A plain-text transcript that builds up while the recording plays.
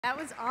That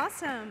was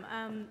awesome.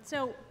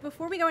 So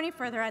before we go any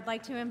further, I'd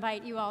like to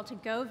invite you all to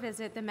go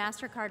visit the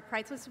MasterCard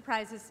Priceless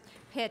Surprises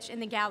pitch in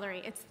the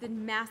gallery. It's the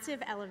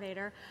massive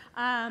elevator.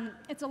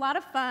 It's a lot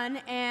of fun,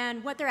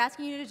 and what they're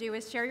asking you to do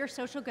is share your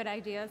social good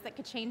ideas that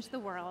could change the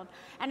world,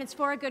 and it's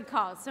for a good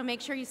cause, so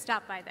make sure you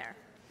stop by there.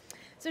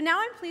 So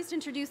now I'm pleased to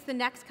introduce the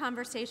next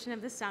conversation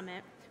of the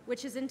summit,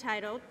 which is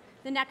entitled,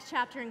 The Next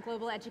Chapter in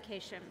Global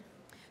Education.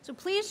 So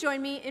please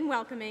join me in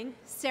welcoming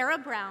Sarah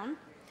Brown,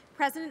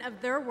 President of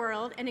Their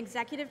World and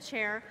Executive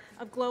Chair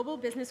of Global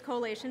Business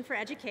Coalition for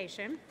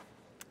Education,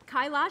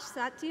 Kailash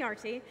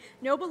Satyarthi,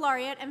 Nobel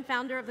Laureate and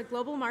founder of the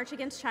Global March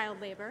Against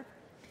Child Labor,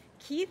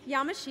 Keith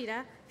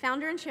Yamashita,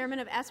 founder and chairman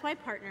of SY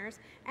Partners,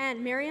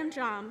 and Marieme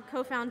Jamme,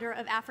 co-founder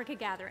of Africa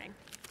Gathering.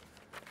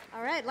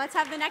 All right, let's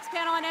have the next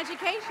panel on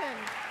education.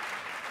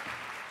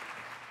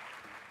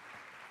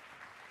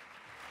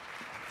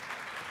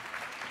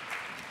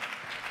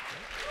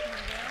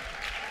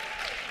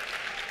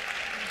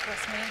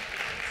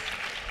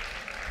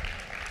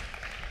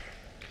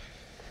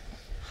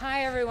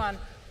 Hi everyone.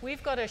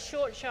 We've got a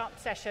short, sharp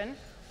session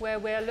where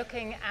we're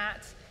looking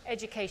at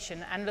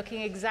education and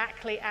looking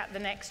exactly at the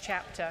next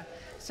chapter.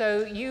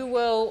 So you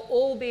will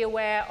all be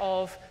aware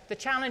of the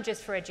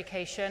challenges for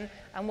education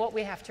and what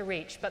we have to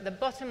reach. But the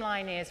bottom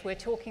line is we're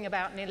talking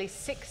about nearly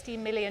 60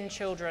 million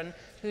children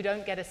who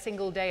don't get a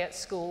single day at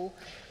school,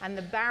 and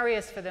the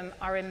barriers for them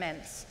are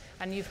immense.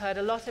 And you've heard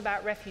a lot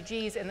about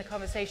refugees in the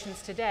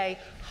conversations today.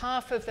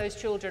 Half of those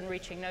children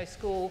reaching no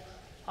school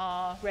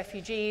are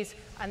refugees,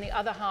 and the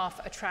other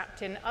half are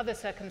trapped in other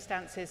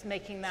circumstances,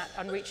 making that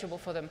unreachable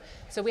for them.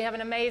 So we have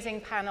an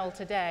amazing panel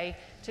today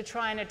to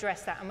try and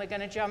address that, and we're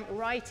going to jump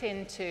right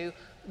into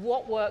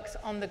what works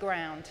on the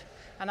ground.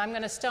 And I'm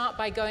going to start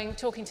by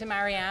talking to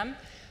Marieme,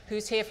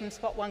 who's here from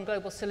Spot One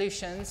Global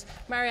Solutions.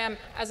 Marieme,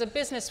 as a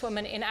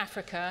businesswoman in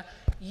Africa,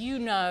 you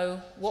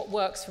know what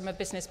works from a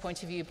business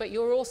point of view, but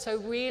you're also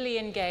really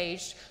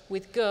engaged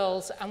with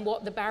girls and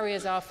what the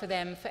barriers are for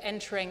them for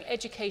entering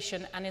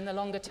education and in the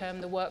longer term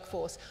the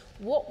workforce.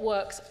 What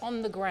works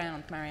on the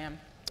ground, Marieme?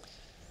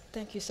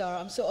 Thank you, Sarah.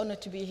 I'm so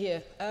honored to be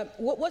here.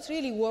 What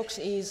really works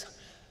is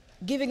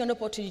giving an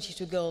opportunity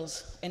to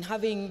girls and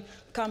having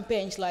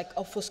campaigns like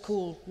Up for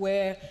School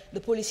where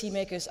the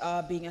policymakers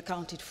are being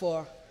accounted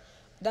for.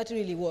 That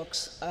really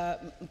works.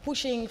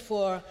 Pushing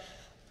for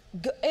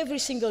every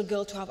single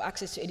girl to have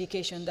access to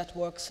education, that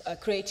works.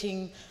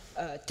 Creating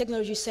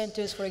technology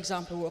centers, for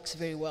example, works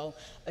very well.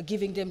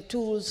 Giving them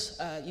tools,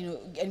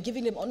 and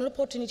giving them an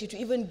opportunity to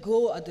even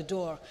go at the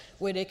door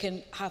where they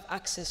can have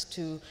access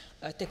to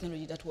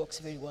technology, that works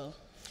very well.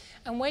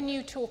 And when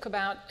you talk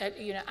about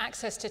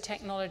access to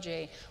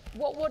technology,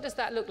 what does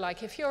that look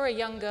like? If you're a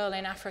young girl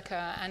in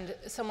Africa and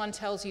someone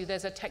tells you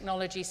there's a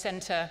technology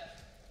center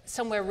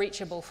somewhere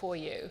reachable for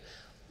you,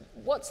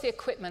 what's the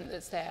equipment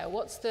that's there?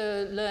 What's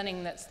the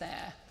learning that's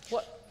there?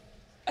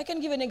 I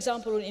can give an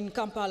example. In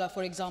Kampala,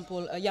 for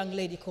example, a young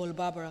lady called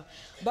Barbara.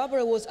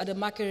 Barbara was at the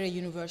Makerere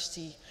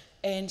University,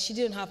 and she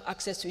didn't have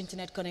access to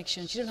internet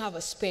connection. She didn't have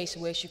a space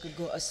where she could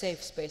go, a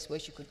safe space where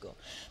she could go.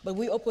 But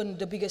we opened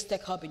the biggest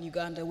tech hub in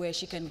Uganda where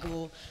she can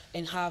go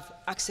and have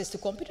access to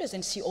computers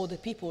and see all the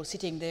people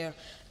sitting there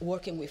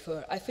working with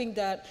her. I think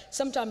that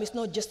sometimes it's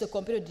not just a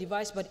computer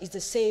device, but it's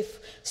a safe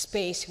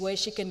space where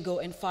she can go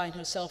and find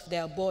herself.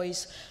 There are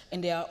boys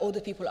and there are other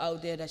people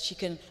out there that she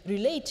can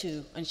relate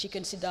to, and she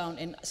can sit down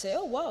and say,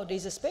 oh wow,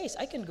 there's a space,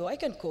 I can go, I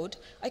can code,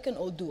 I can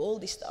do all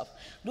this stuff.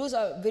 Those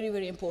are very,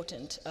 very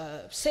important.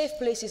 Safe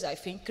places, I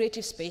think,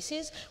 creative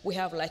spaces, we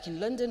have like in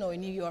London or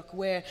in New York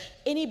where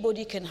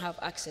anybody can have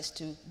access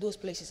to. Those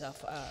places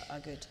are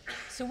good.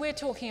 So we're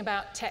talking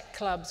about tech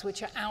clubs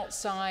which are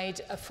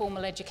outside a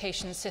formal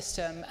education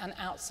system and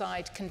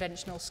outside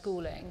conventional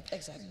schooling.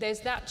 Exactly.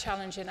 There's that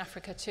challenge in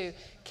Africa too.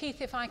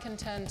 Keith, if I can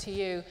turn to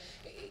you.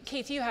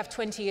 Keith, you have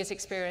 20 years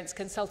experience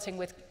consulting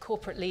with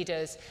corporate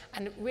leaders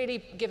and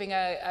really giving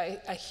a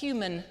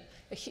human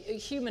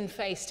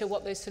face to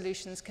what those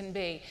solutions can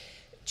be.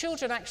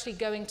 Children actually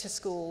going to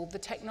school, the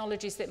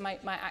technologies that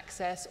might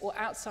access, or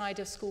outside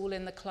of school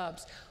in the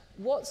clubs,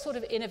 what sort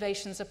of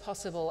innovations are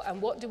possible,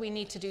 and what do we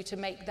need to do to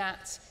make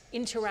that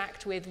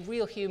interact with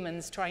real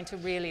humans trying to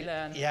really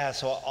learn? Yeah,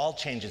 so all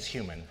change is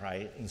human,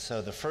 right? And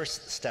so the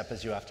first step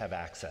is you have to have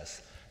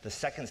access. The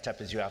second step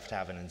is you have to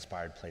have an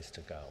inspired place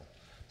to go.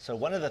 So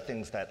one of the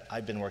things that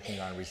I've been working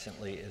on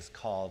recently is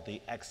called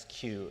the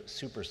XQ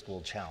Super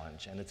School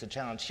Challenge. And it's a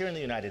challenge here in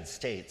the United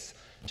States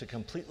to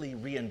completely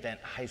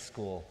reinvent high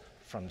school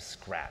from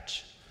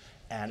scratch.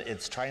 And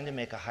it's trying to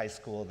make a high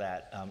school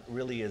that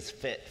really is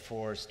fit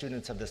for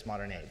students of this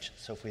modern age.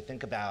 So if we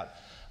think about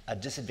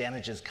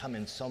disadvantages come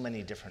in so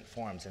many different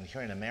forms. And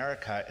here in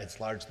America, it's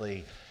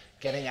largely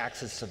getting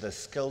access to the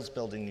skills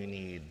building you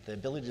need, the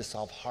ability to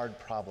solve hard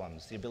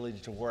problems, the ability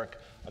to work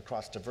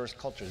across diverse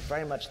cultures,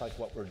 very much like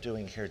what we're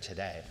doing here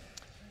today.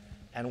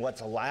 And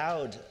what's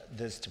allowed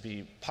this to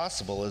be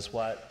possible is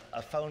what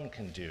a phone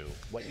can do,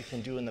 what you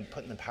can do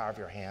put in the power of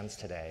your hands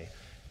today.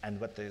 And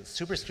what the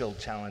Super Skill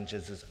Challenge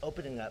is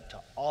opening up to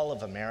all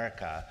of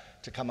America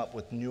to come up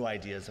with new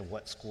ideas of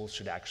what schools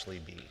should actually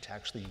be, to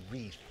actually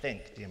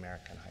rethink the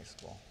American high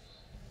school.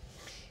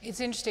 It's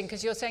interesting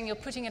because you're saying you're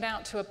putting it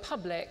out to a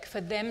public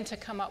for them to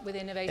come up with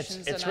innovations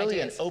and ideas. It's really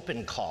an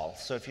open call.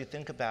 So if you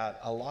think about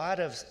a lot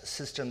of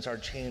systems are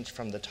changed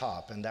from the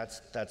top, and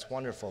that's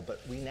wonderful,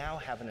 but we now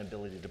have an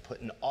ability to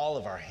put in all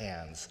of our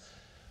hands,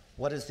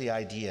 what is the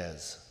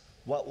ideas?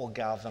 What will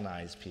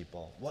galvanize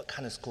people? What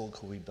kind of school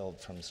could we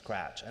build from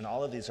scratch? And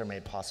all of these are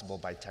made possible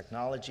by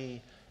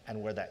technology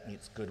and where that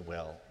meets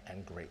goodwill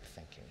and great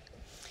thinking.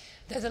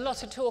 There's a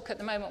lot of talk at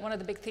the moment. One of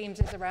the big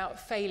themes is about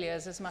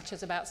failures as much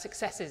as about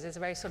successes. It's a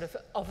very sort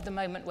of the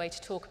moment way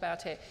to talk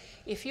about it.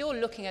 If you're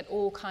looking at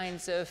all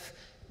kinds of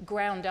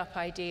ground up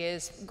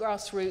ideas,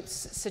 grassroots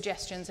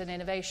suggestions and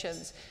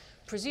innovations,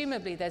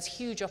 presumably there's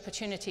huge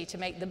opportunity to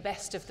make the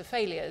best of the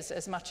failures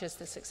as much as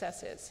the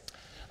successes.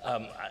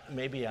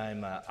 Maybe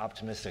I'm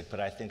optimistic, but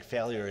I think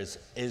failure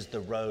is the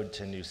road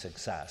to new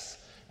success.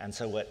 And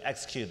so what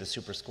XQ, the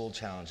Super School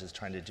Challenge, is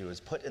trying to do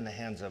is put in the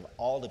hands of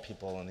all the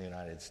people in the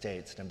United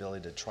States an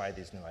ability to try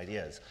these new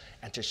ideas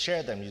and to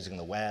share them using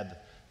the web,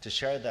 to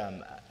share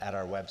them at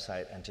our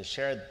website, and to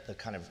share the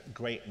kind of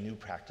great new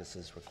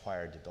practices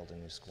required to build a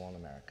new school in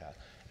America.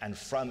 And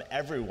from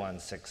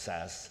everyone's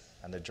success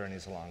and the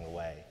journeys along the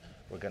way,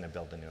 we're going to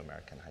build a new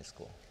American high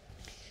school.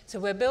 So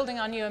we're building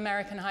our new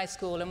American high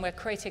school, and we're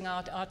creating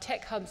our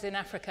tech hubs in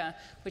Africa,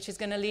 which is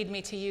going to lead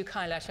me to you,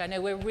 Kailash. I know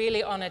we're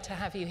really honored to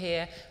have you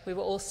here. We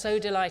were all so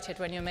delighted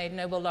when you were made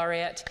Nobel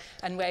Laureate,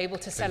 and we're able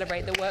to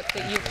celebrate the work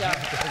that you've done.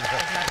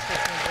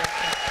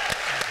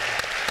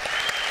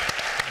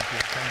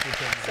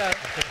 So,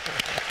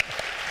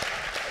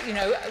 you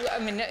know, I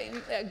mean,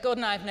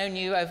 Gordon and I have known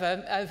you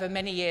over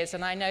many years,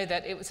 and I know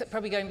that it was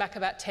probably going back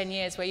about 10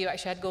 years where you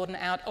actually had Gordon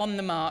out on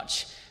the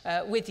march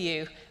with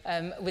you,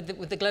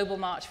 with the Global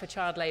March for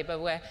Child Labour,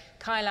 where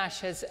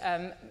Kailash has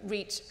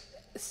reached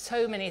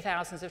so many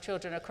thousands of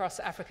children across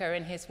Africa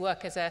in his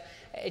work as an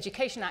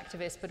education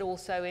activist, but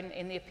also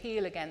in the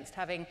appeal against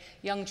having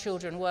young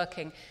children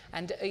working.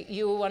 And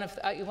you were one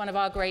of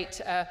our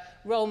great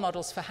role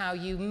models for how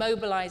you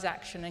mobilize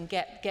action and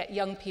get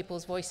young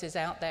people's voices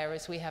out there,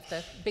 as we have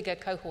the bigger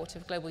cohort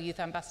of Global Youth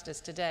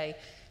Ambassadors today,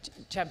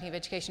 championing of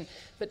education.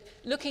 But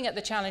looking at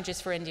the challenges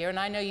for India, and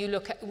I know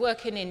you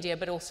work in India,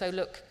 but also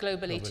look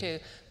globally too,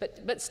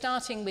 but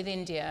starting with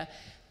India,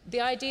 the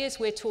ideas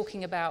we're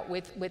talking about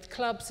with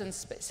clubs and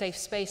safe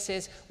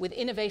spaces, with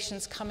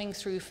innovations coming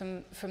through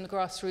from the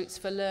grassroots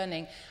for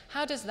learning,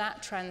 how does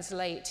that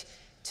translate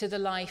to the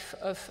life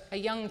of a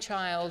young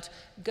child,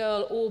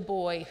 girl or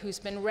boy, who's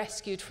been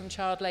rescued from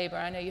child labour?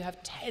 I know you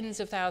have tens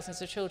of thousands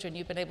of children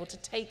you've been able to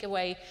take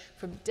away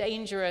from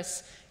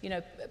dangerous, you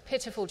know,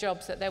 pitiful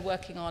jobs that they're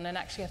working on and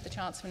actually have the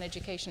chance of an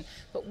education.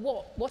 But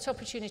what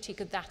opportunity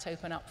could that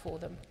open up for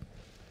them?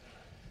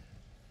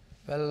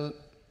 Well,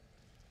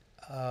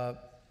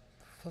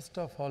 first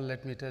of all,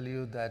 let me tell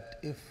you that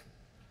if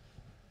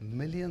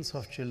millions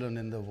of children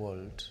in the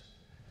world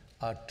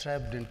are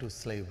trapped into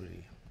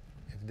slavery,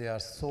 if they are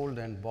sold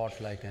and bought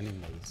like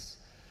animals,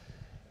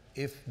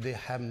 if they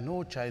have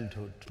no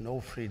childhood, no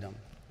freedom,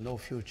 no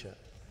future,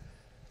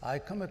 I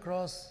come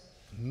across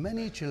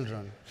many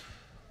children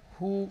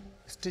who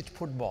stitch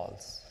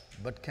footballs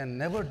but can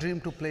never dream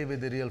to play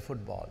with the real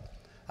football.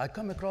 I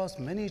come across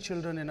many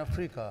children in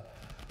Africa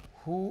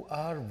who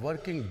are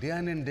working day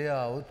in and day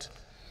out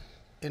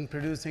in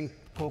producing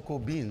cocoa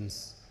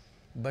beans,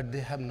 but they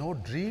have no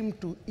dream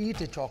to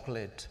eat a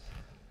chocolate.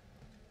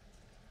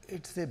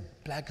 It's a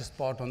black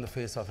spot on the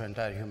face of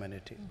entire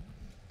humanity.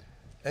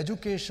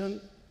 Education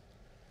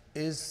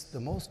is the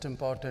most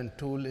important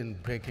tool in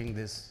breaking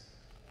this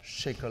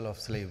shackle of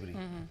slavery.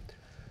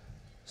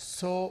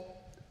 So,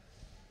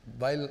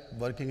 while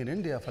working in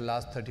India for the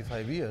last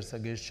 35 years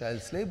against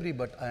child slavery,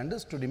 but I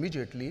understood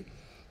immediately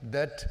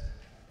that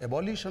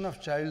abolition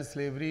of child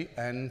slavery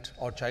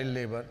or child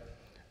labor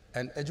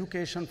and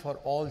education for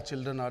all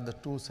children are the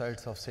two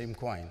sides of same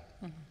coin.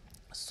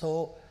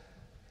 So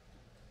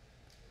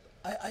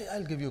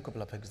I'll give you a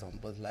couple of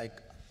examples. Like,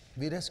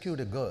 we rescued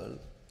a girl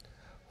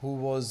who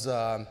was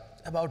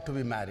about to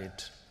be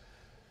married.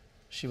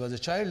 She was a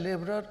child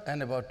laborer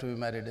and about to be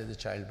married as a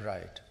child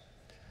bride.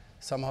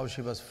 Somehow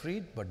she was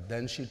freed, but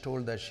then she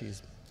told that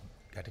she's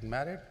getting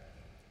married.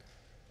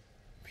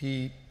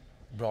 We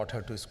brought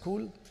her to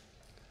school,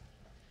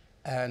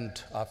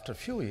 and after a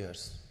few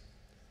years,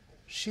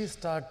 she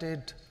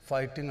started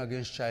fighting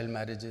against child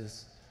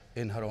marriages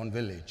in her own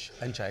village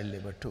and child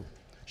labor too.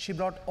 She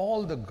brought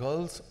all the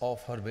girls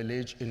of her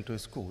village into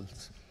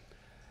schools.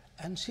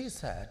 And she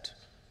said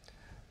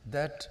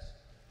that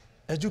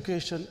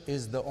education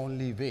is the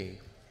only way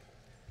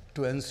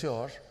to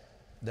ensure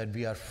that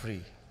we are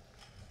free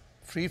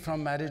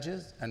from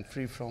marriages and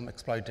free from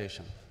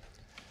exploitation.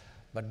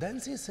 But then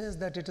she says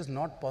that it is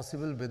not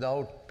possible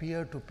without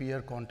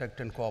peer-to-peer contact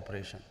and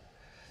cooperation.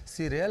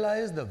 She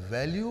realized the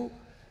value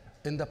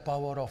in the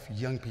power of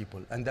young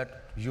people, and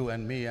that you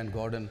and me and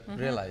Gordon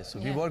realize. So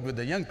we work with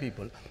the young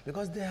people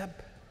because they have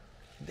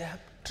They have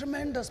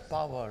tremendous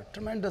power,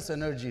 tremendous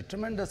energy,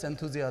 tremendous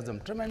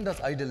enthusiasm, tremendous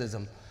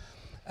idealism.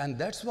 And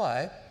that's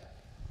why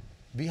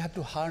we have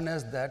to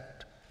harness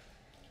that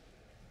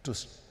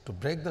to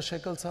break the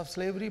shackles of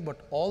slavery,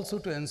 but also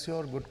to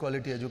ensure good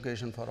quality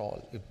education for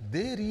all. If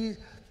they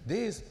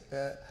raise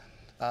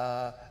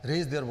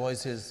their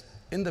voices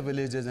in the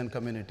villages and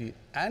community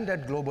and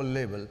at global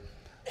level,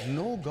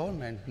 no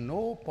government,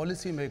 no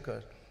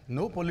policymaker,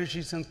 no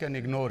politician can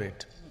ignore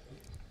it.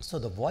 So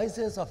the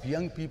voices of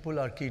young people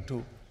are key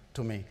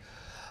to me.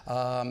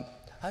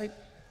 I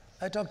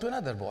talked to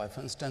another boy,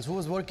 for instance, who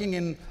was working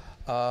in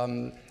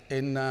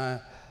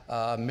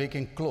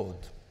making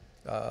clothes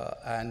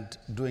and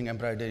doing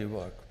embroidery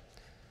work.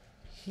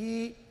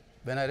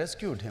 When I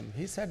rescued him,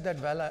 he said that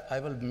while I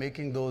was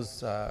making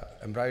those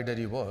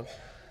embroidery work,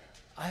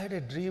 I had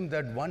a dream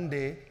that one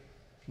day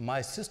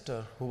my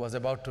sister, who was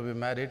about to be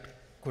married,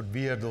 could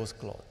wear those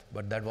clothes,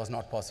 but that was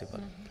not possible.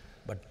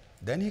 But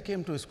then he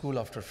came to school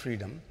after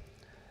freedom,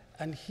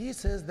 and he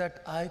says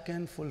that I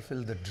can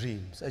fulfill the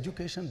dreams.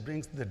 Education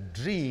brings the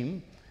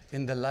dream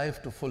in the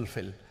life to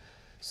fulfill.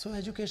 So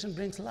education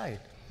brings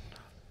light.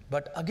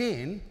 But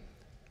again,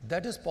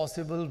 that is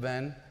possible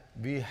when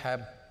we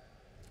have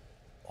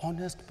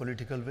honest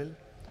political will,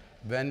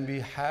 when we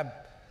have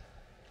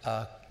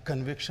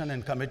conviction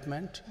and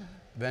commitment,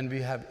 when we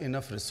have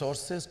enough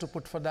resources to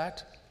put for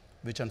that,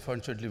 which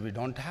unfortunately we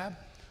don't have.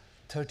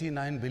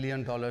 $39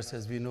 billion,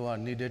 as we know, are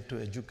needed to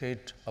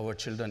educate our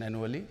children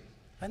annually,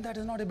 and that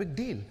is not a big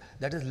deal.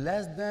 That is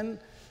less than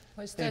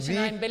Well, it's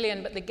 39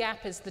 billion, but the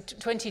gap is the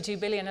 22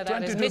 billion of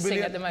that is missing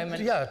billion, at the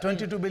moment. Yeah,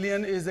 22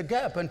 billion is a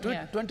gap, and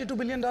 $22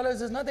 billion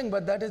is nothing,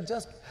 but that is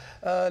just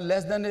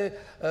less than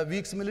a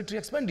week's military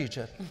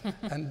expenditure.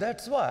 And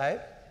that's why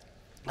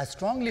I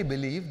strongly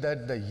believe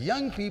that the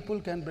young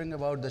people can bring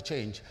about the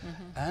change.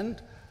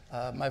 And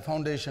my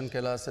foundation,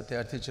 Kailash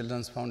Satyarthi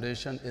Children's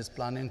Foundation, is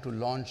planning to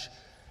launch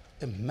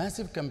a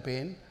massive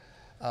campaign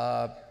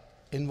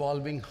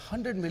involving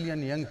 100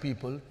 million young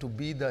people to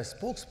be the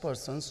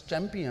spokespersons,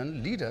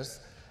 champion, leaders,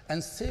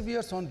 and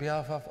saviors on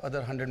behalf of other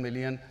 100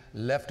 million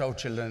left out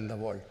children in the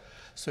world.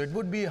 So it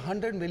would be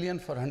 100 million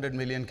for 100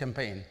 million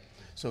campaign.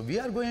 So we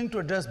are going to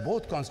address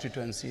both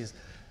constituencies.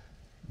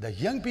 The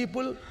young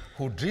people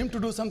who dream to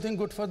do something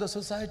good for the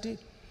society,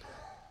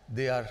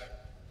 they are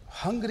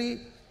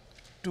hungry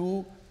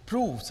to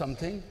prove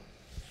something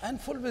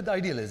and full with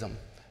idealism.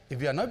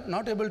 If we are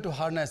not able to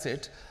harness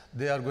it,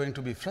 they are going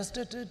to be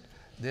frustrated,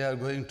 they are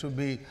going to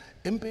be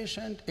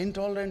impatient,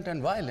 intolerant,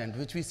 and violent,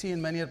 which we see in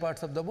many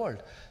parts of the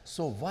world.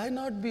 So why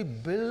not we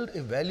build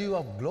a value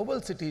of global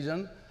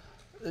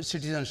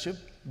citizenship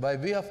by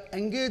way of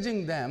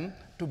engaging them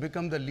to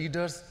become the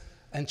leaders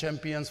and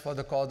champions for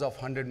the cause of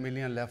 100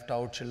 million left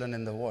out children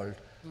in the world.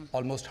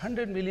 Almost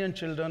 100 million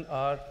children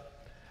are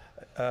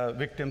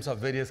victims of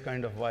various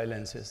kinds of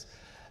violences.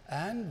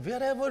 And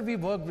wherever we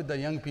work with the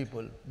young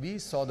people, we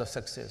saw the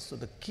success. So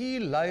the key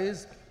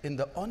lies in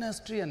the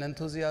honesty and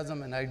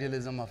enthusiasm and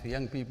idealism of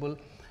young people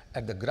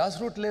at the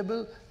grassroots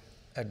level,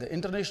 at the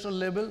international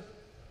level.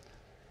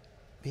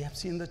 We have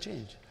seen the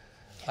change.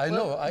 I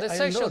know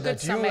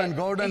that you and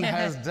Gordon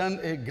has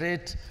done a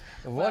great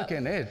work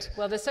in it.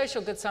 Well, the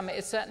Social Good Summit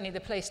is certainly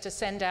the place to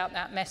send out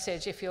that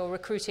message if you're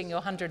recruiting your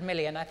 100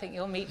 million. I think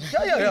you'll meet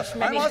many,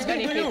 I'm asking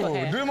many to people you,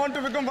 here. do you want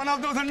to become one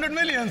of those 100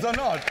 millions or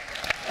not?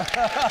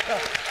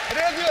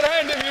 Raise your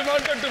hand if you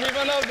wanted to be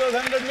one of those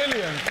 100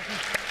 million.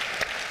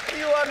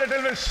 You are a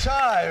little bit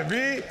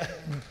shy.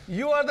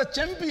 You are the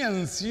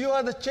champions. You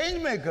are the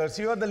change makers.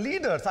 You are the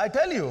leaders. I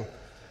tell you,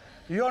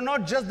 you are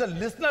not just the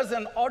listeners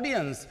and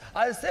audience.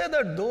 I say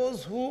that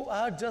those who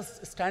are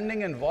just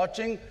standing and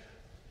watching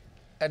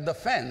at the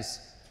fence,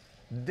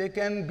 they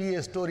can be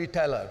a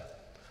storyteller.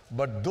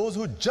 But those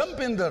who jump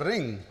in the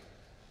ring,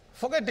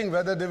 forgetting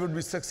whether they would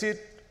be succeed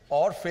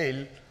or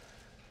fail,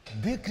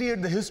 they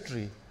create the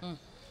history.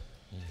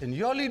 In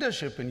your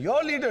leadership,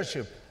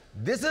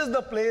 this is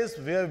the place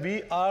where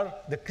we are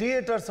the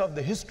creators of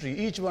the history.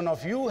 Each one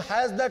of you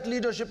has that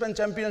leadership and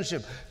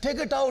championship. Take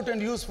it out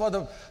and use for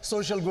the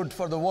social good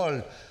for the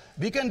world.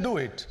 We can do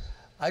it.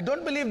 I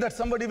don't believe that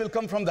somebody will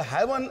come from the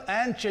heaven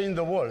and change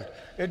the world.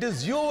 It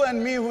is you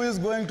and me who is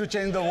going to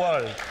change the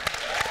world.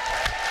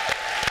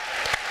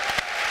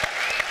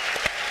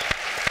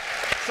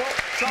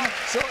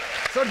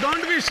 So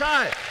don't be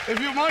shy. If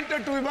you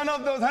wanted to be one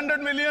of those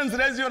 100 millions,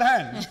 raise your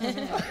hand.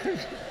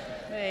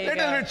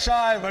 Little bit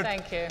shy, but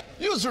thank you.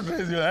 You should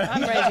raise your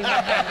hand. I'm raising my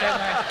hand, don't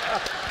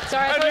worry.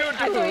 Sorry,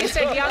 I thought you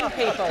said young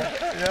people.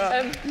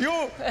 Yeah.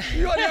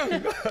 You are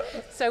young.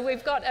 So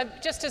we've got,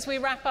 just as we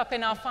wrap up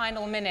in our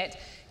final minute,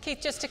 Keith,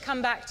 just to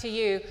come back to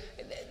you,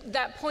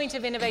 that point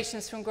of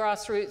innovations from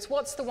grassroots,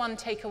 what's the one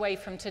takeaway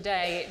from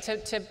today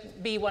to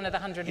be one of the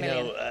 100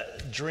 million? You know,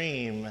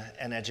 dream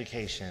and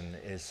education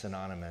is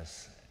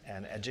synonymous,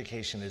 and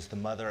education is the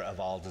mother of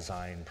all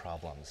design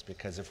problems,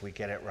 because if we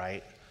get it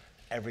right,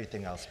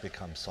 everything else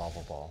becomes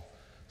solvable.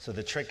 So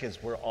the trick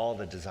is we're all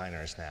the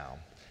designers now,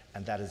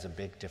 and that is a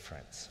big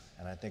difference.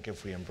 And I think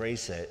if we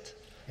embrace it,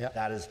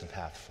 that is the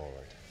path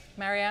forward.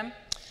 Marieme?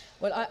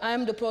 Well, I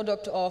am the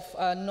product of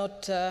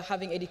not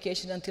having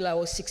education until I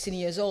was 16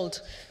 years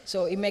old.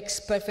 So it makes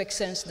perfect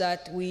sense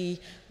that we,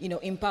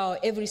 empower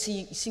every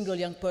single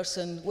young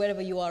person,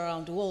 wherever you are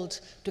around the world,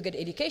 to get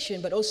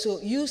education, but also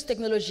use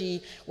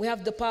technology. We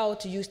have the power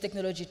to use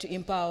technology to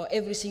empower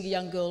every single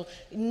young girl.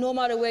 No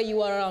matter where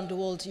you are around the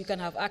world, you can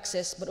have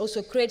access, but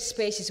also create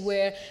spaces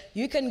where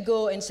you can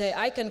go and say,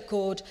 I can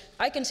code,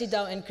 I can sit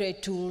down and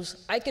create tools,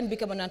 I can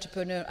become an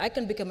entrepreneur, I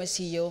can become a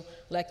CEO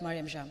like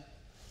Marieme Jamme.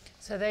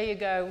 So there you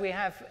go. We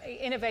have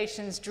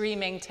innovations,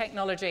 dreaming,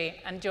 technology,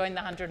 and join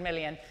the 100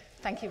 million.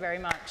 Thank you very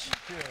much.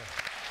 Thank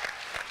you.